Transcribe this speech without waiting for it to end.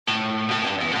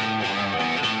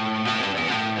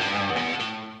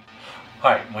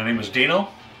Hi, my name is Dino.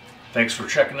 Thanks for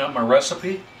checking out my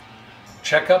recipe.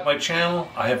 Check out my channel.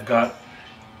 I have got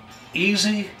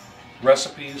easy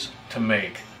recipes to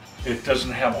make. It doesn't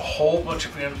have a whole bunch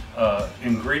of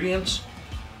ingredients,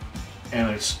 and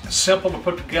it's simple to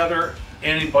put together.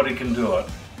 Anybody can do it.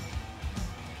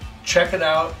 Check it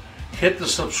out. Hit the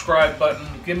subscribe button.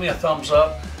 Give me a thumbs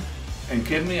up and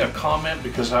give me a comment,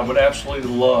 because I would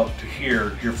absolutely love to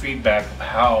hear your feedback of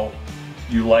how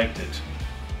you liked it.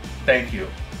 Thank you.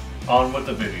 On with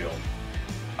the video.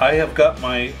 I have got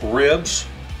my ribs,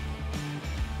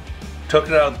 took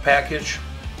it out of the package,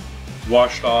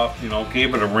 washed off,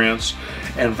 gave it a rinse,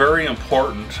 and very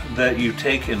important that you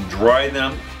take and dry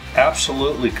them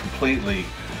absolutely completely.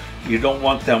 You don't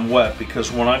want them wet,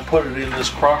 because when I put it in this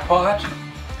crock pot,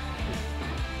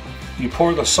 you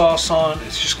pour the sauce on,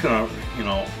 it's just gonna,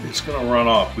 it's gonna run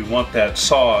off. We want that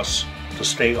sauce to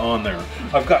stay on there.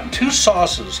 I've got two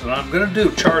sauces, and I'm gonna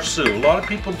do Char Siu. A lot of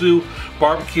people do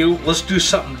barbecue. Let's do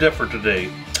something different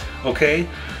today. Okay,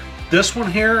 this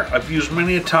one here I've used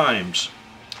many a times.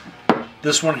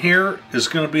 This one here is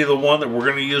gonna be the one that we're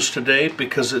gonna use today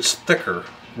because it's thicker,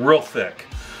 real thick.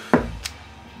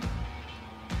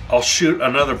 I'll shoot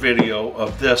another video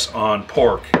of this on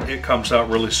pork. It comes out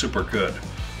really super good.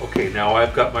 Okay, now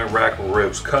I've got my rack of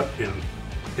ribs cut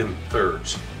in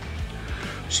thirds.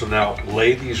 So now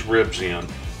lay these ribs in.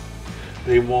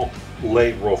 They won't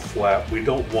lay real flat. We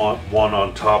don't want one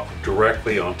on top,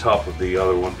 directly on top of the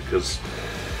other one, because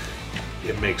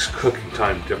it makes cooking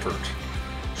time different.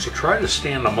 So try to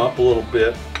stand them up a little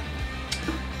bit.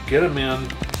 Get them in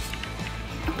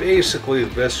basically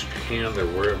the best you can there,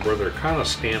 where they're kind of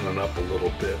standing up a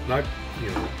little bit. Not,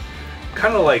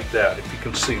 kind of like that, if you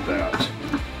can see that.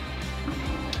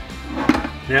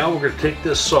 Now we're going to take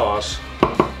this sauce,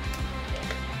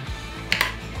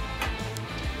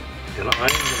 and I'm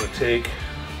going to take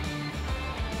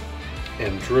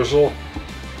and drizzle.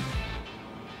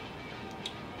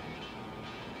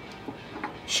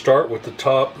 Start with the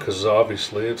top, because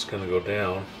obviously it's going to go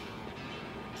down.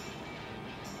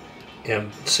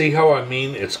 And see how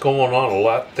it's going on a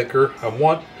lot thicker. I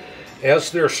want,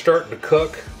 as they're starting to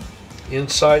cook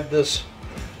inside this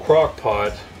crock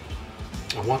pot,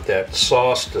 I want that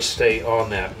sauce to stay on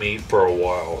that meat for a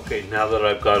while. Okay, now that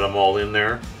I've got them all in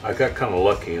there, I got kind of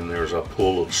lucky, and there's a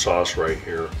pool of sauce right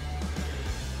here.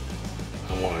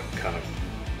 I want to kind of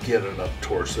get it up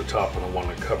towards the top, and I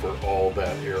want to cover all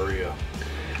that area.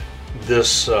 This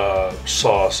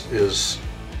sauce is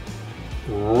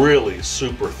really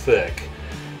super thick.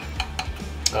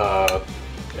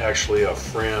 Actually, a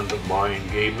friend of mine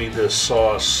gave me this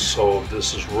sauce, so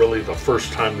this is really the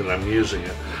first time that I'm using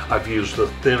it. I've used the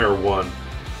thinner one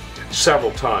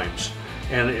several times,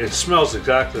 and it smells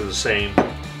exactly the same.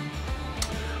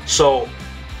 So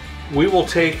we will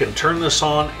take and turn this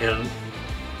on, and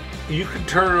you can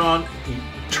turn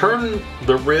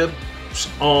the ribs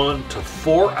on to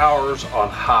 4 hours on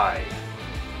high.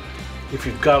 If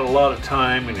you've got a lot of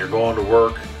time and you're going to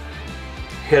work,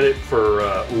 hit it for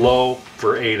low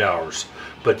for 8 hours,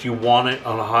 but you want it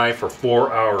on high for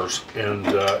 4 hours, and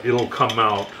it'll come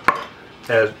out,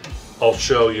 as I'll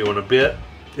show you in a bit,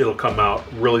 it'll come out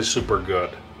really super good.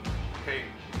 Okay,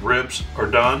 ribs are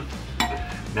done.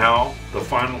 Now the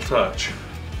final touch.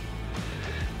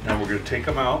 Now we're going to take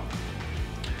them out,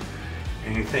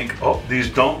 and you think, oh, these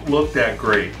don't look that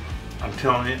great. I'm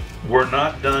telling you, we're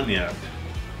not done yet.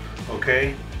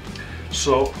 Okay,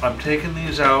 so I'm taking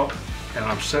these out and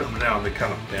I'm setting them down. They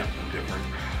kind of bent in a different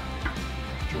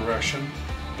direction,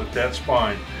 but that's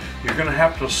fine. You're going to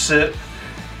have to sit,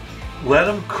 let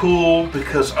them cool,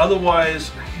 because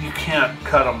otherwise you can't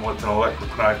cut them with an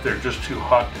electric knife. They're just too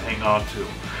hot to hang on to.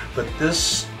 But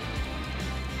this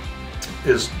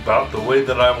is about the way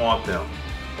that I want them.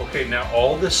 Okay, now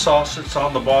all this sauce that's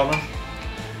on the bottom,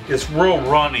 it's real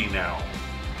runny now.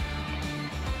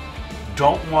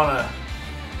 Don't want to,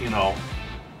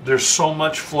 there's so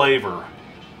much flavor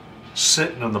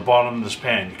sitting in the bottom of this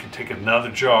pan. You can take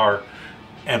another jar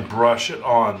and brush it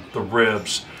on the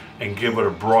ribs and give it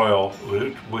a broil,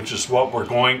 which is what we're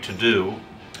going to do.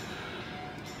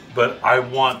 But I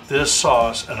want this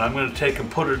sauce, and I'm going to take and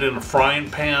put it in a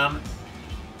frying pan,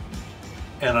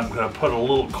 and I'm going to put a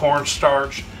little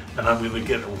cornstarch, and I'm going to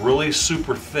get it really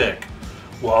super thick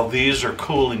while these are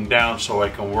cooling down so I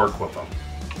can work with them.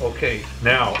 Okay,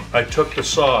 now I took the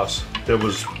sauce that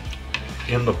was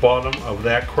in the bottom of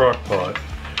that crock pot,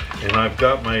 and I've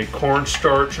got my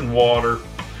cornstarch and water,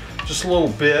 just a little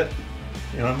bit,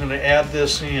 and I'm going to add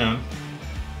this in.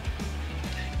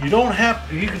 You don't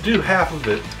have, you can do half of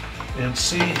it and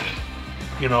see,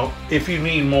 if you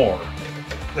need more,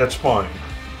 that's fine.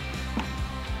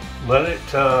 Let it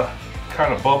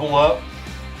kind of bubble up.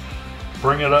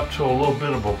 Bring it up to a little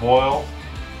bit of a boil.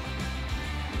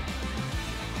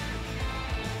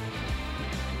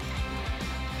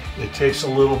 It takes a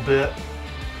little bit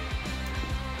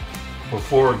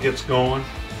before it gets going.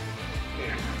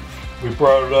 We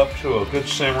brought it up to a good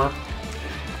simmer,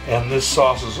 and this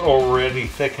sauce is already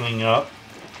thickening up.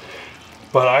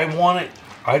 But I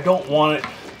don't want it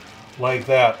like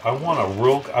that. I want it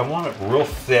real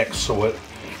thick, so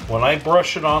when I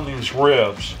brush it on these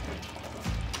ribs,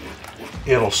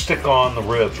 it'll stick on the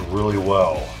ribs really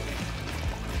well.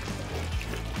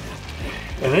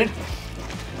 And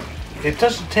it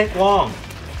doesn't take long,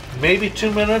 maybe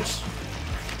 2 minutes.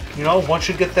 You know, once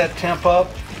you get that temp up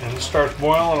and it starts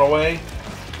boiling away.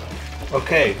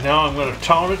 Okay, now I'm going to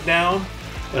tone it down,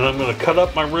 and I'm going to cut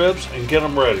up my ribs and get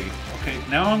them ready. Okay,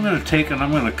 now I'm going to take and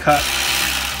I'm going to cut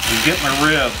and get my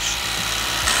ribs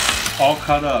all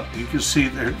cut up. You can see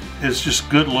there, it's just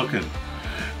good looking.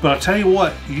 But I'll tell you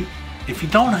what, if you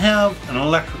don't have an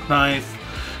electric knife,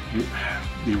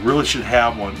 you really should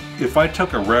have one. If I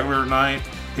took a regular knife,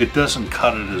 it doesn't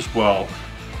cut it as well.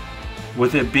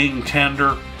 With it being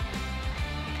tender,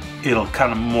 it'll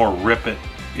kind of more rip it,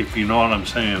 if you know what I'm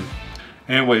saying.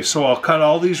 Anyway, so I'll cut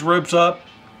all these ribs up,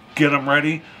 get them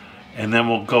ready, and then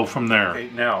we'll go from there. Okay,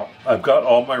 now I've got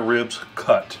all my ribs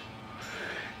cut.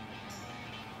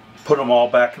 Put them all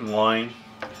back in line.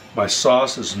 My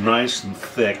sauce is nice and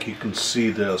thick. You can see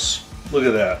this. Look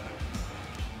at that.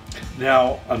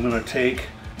 Now I'm going to take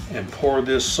and pour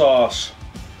this sauce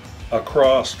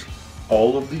across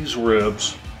all of these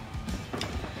ribs.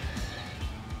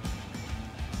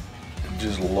 And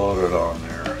just load it on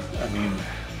there. I mean,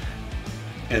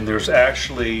 and there's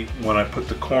actually, when I put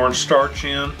the cornstarch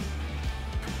in,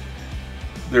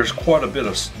 there's quite a bit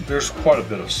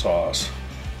of sauce.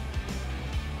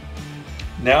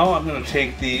 Now I'm going to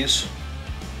take these,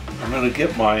 I'm going to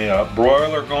get my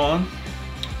broiler going,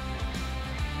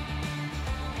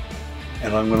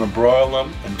 and I'm going to broil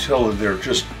them until they're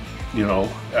just, you know,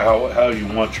 how you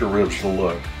want your ribs to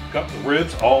look. Got the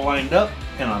ribs all lined up,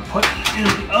 and I'm putting it in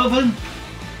the oven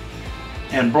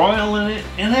and broiling it,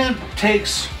 and it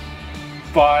takes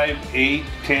 5, 8,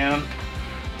 10.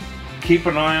 Keep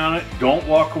an eye on it. Don't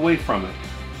walk away from it.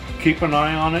 Keep an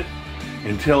eye on it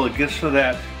until it gets to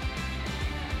that,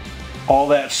 all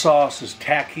that sauce is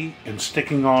tacky and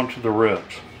sticking onto the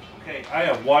ribs. Okay, I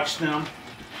have watched them,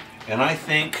 and I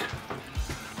think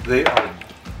they are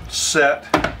set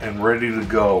and ready to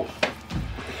go.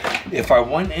 If I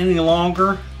went any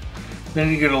longer,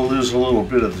 then you're going to lose a little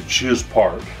bit of the juice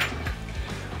part.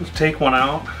 Let's take one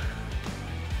out,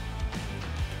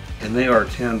 and they are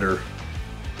tender.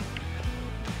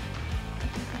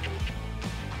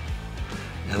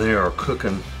 And they are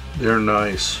cooking. They're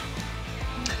nice.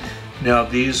 Now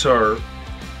these are,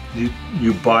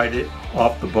 you bite it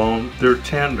off the bone, they're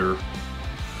tender.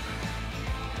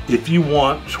 If you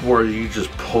want to where you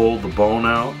just pull the bone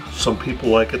out, some people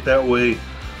like it that way,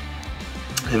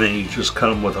 and then you just cut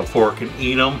them with a fork and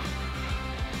eat them.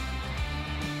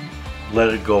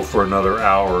 Let it go for another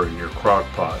hour in your crock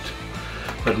pot.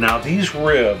 But now these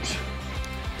ribs,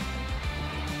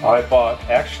 I bought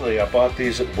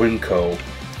these at Winco.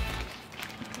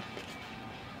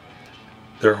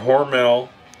 They're Hormel,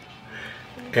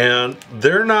 and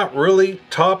they're not really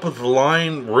top of the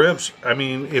line ribs. I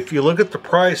mean, if you look at the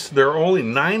price, they're only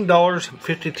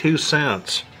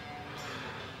 $9.52.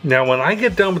 Now, when I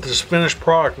get done with this finished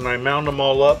product and I mount them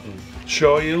all up and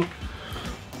show you,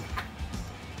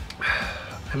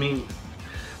 I mean,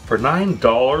 for $9,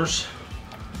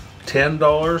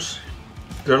 $10,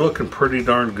 they're looking pretty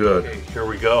darn good. Okay, here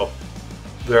we go.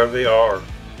 There they are.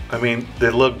 I mean,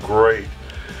 they look great.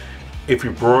 If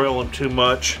you broil them too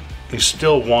much, you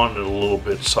still want it a little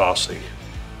bit saucy.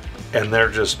 And they're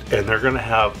gonna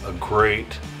have a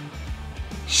great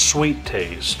sweet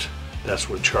taste. That's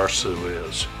what Char Siu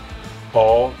is.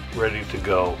 All ready to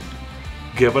go.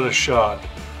 Give it a shot.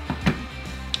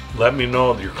 Let me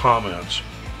know your comments.